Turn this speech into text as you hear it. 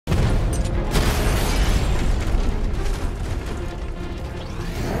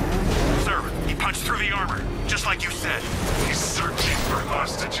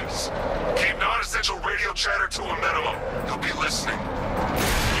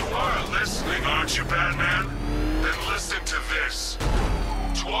Aren't you, Batman? Then listen to this.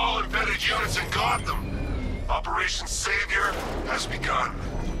 To all embedded units in Gotham, Operation Savior has begun.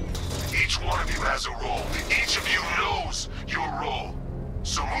 Each one of you has a role. Each of you knows your role.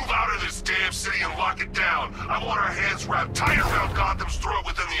 So move out of this damn city and lock it down. I want our hands wrapped tight around Gotham's throat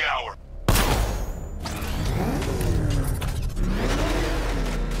within the hour.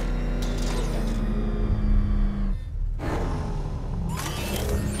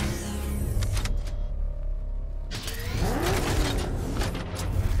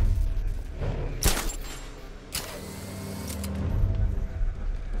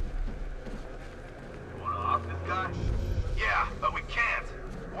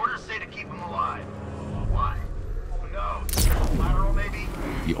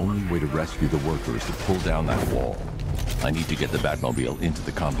 The only way to rescue the worker is to pull down that wall. I need to get the Batmobile into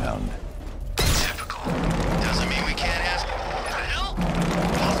the compound. Typical. Doesn't mean we can't ask. What the hell?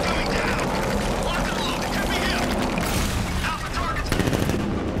 Wall's coming down. Lock and load. It could be him. Alpha targets.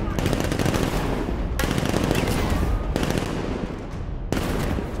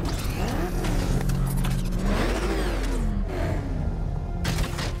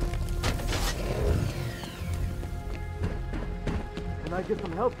 Can I get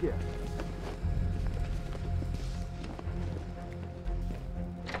some help here?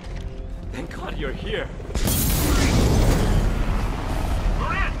 Thank God you're here.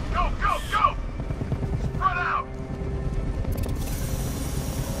 We're in! Go, go, go! Spread out!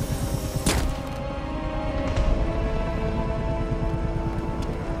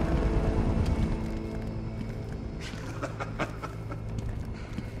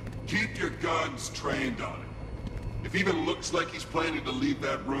 Keep your guns trained on him. If he even looks like he's planning to leave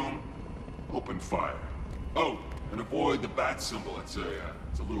that room, open fire. Oh, and avoid the bat symbol. It's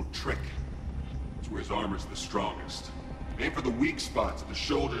a little trick. It's where his armor's the strongest. Aim for the weak spots at the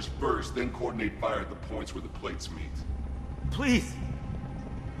shoulders first, then coordinate fire at the points where the plates meet. Please!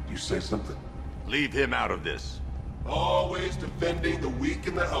 You say something? Leave him out of this. Always defending the weak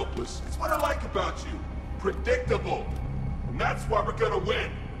and the helpless. It's what I like about you. Predictable. And that's why we're gonna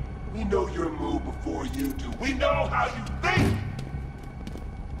win. We know your move before you do. We know how you think!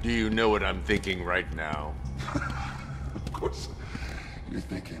 Do you know what I'm thinking right now? Of course, you're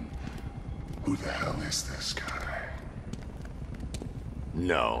thinking, who the hell is this guy?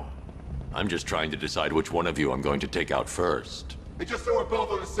 No. I'm just trying to decide which one of you I'm going to take out first. And just so we're both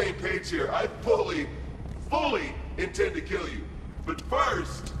on the same page here, I fully intend to kill you. But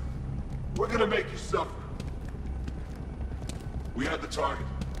first, we're gonna make you suffer. We have the target.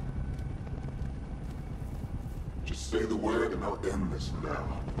 Just say the word and I'll end this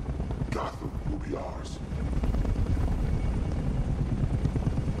now. Gotham will be ours.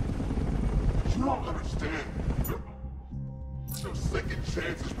 You don't understand. There's no second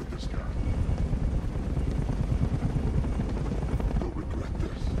chances with this guy. You'll regret this.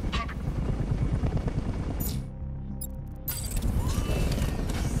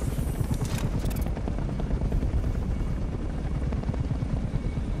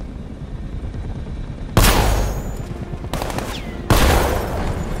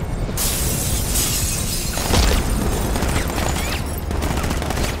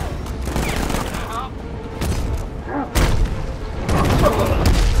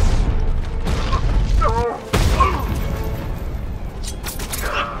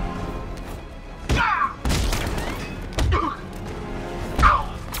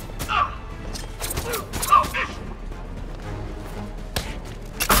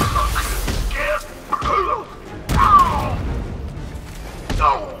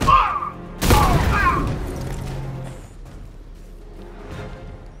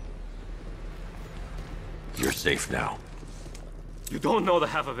 You're safe now. You don't know the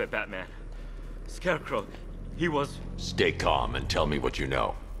half of it, Batman. Scarecrow, he was... Stay calm and tell me what you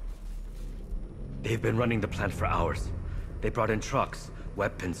know. They've been running the plant for hours. They brought in trucks,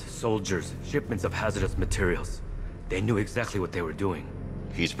 weapons, soldiers, shipments of hazardous materials. They knew exactly what they were doing.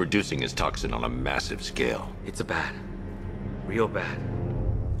 He's producing his toxin on a massive scale. It's bad. Real bad.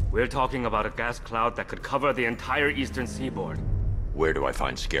 We're talking about a gas cloud that could cover the entire eastern seaboard. Where do I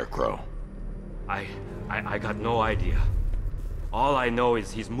find Scarecrow? I got no idea. All I know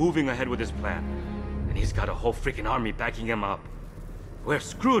is he's moving ahead with his plan. And he's got a whole freaking army backing him up. We're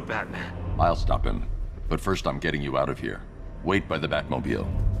screwed, Batman. I'll stop him. But first I'm getting you out of here. Wait by the Batmobile.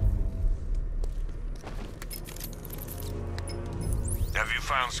 Have you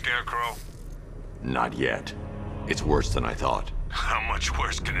found Scarecrow? Not yet. It's worse than I thought. How much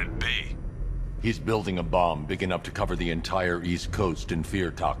worse can it be? He's building a bomb big enough to cover the entire East Coast in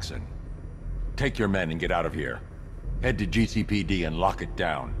fear toxin. Take your men and get out of here. Head to GCPD and lock it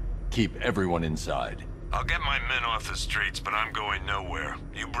down. Keep everyone inside. I'll get my men off the streets, but I'm going nowhere.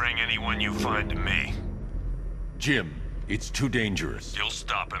 You bring anyone you find to me. Jim, it's too dangerous. You'll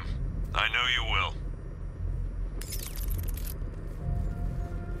stop him. I know you will.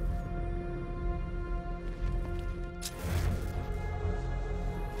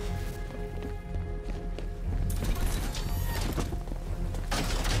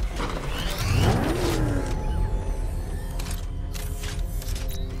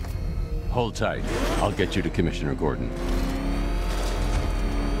 Hold tight. I'll get you to Commissioner Gordon.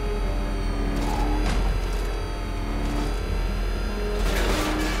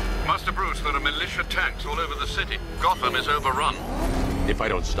 Master Bruce, there are militia tanks all over the city. Gotham is overrun. If I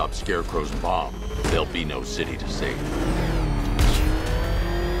don't stop Scarecrow's bomb, there'll be no city to save.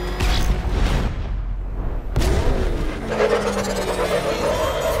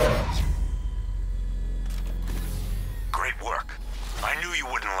 Great work. I knew you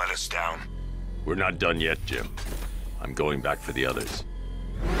wouldn't let us down. We're not done yet, Jim. I'm going back for the others.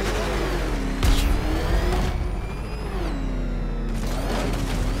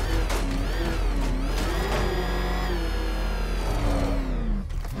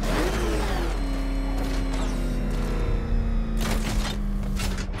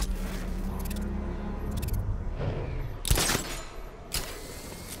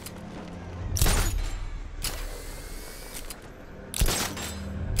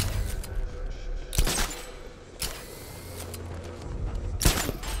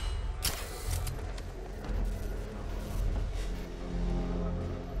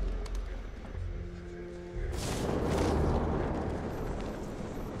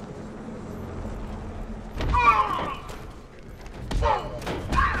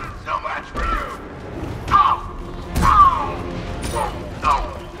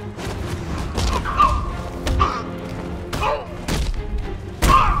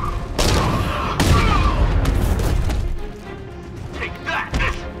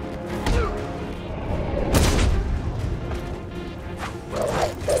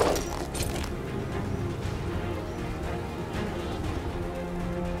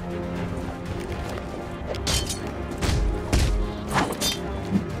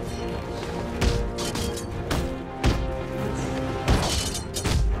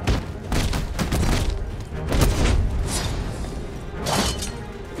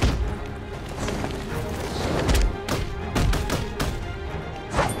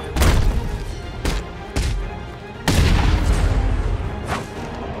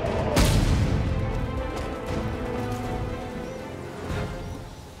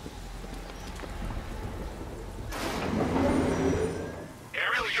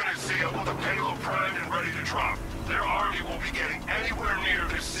 Their army won't be getting anywhere near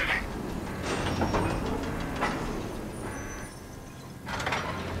this city.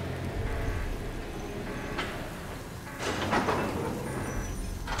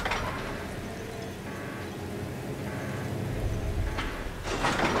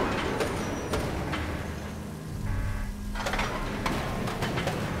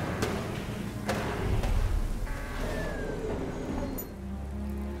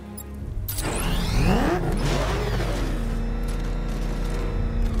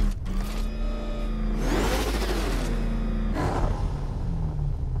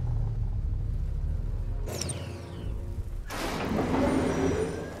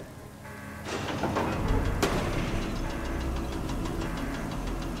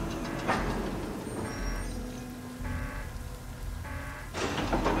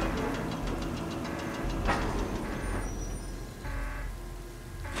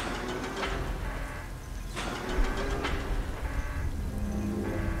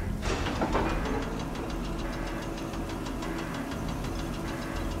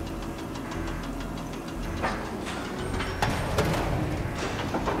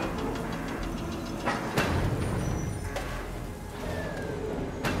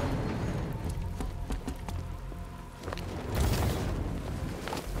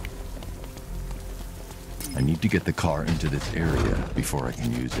 I need to get the car into this area before I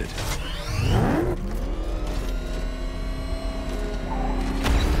can use it.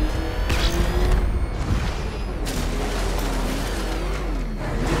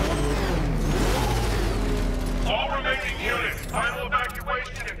 All remaining units, final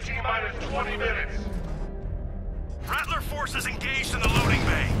evacuation in T-minus 20 minutes. Rattler forces engaged in the loading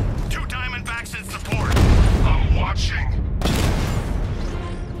bay. 2 Diamondbacks in support. I'm watching.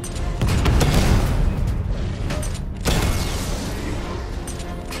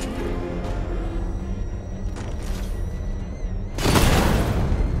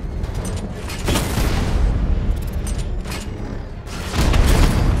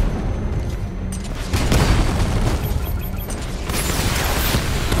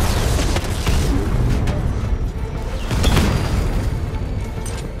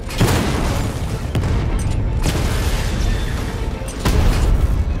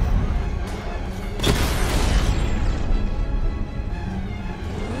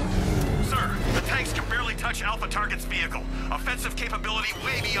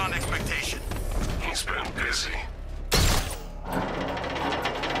 way beyond expectation. He's been busy.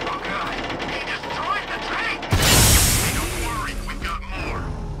 Oh god, he destroyed the tank! Hey, don't worry, we've got more.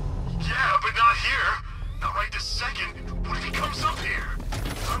 Yeah, but not here. Not right this second. What if he comes up here?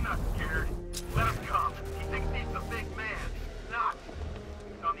 I'm not scared. Let him come. He thinks he's the big man. He's not.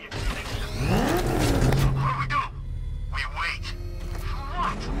 He's on the extinction. What do we do? We wait. For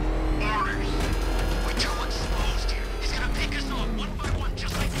what? Orders. We're too exposed here. He's gonna pick us off one by one,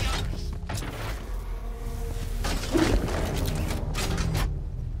 just like the others.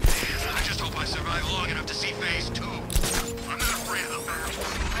 Man, I just hope I survive long enough to see phase 2. I'm not afraid of the man.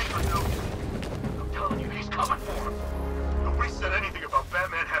 Take a note. I'm telling you, he's coming for him. Nobody said anything about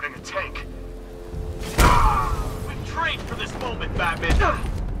Batman having a tank. We've trained for this moment, Batman.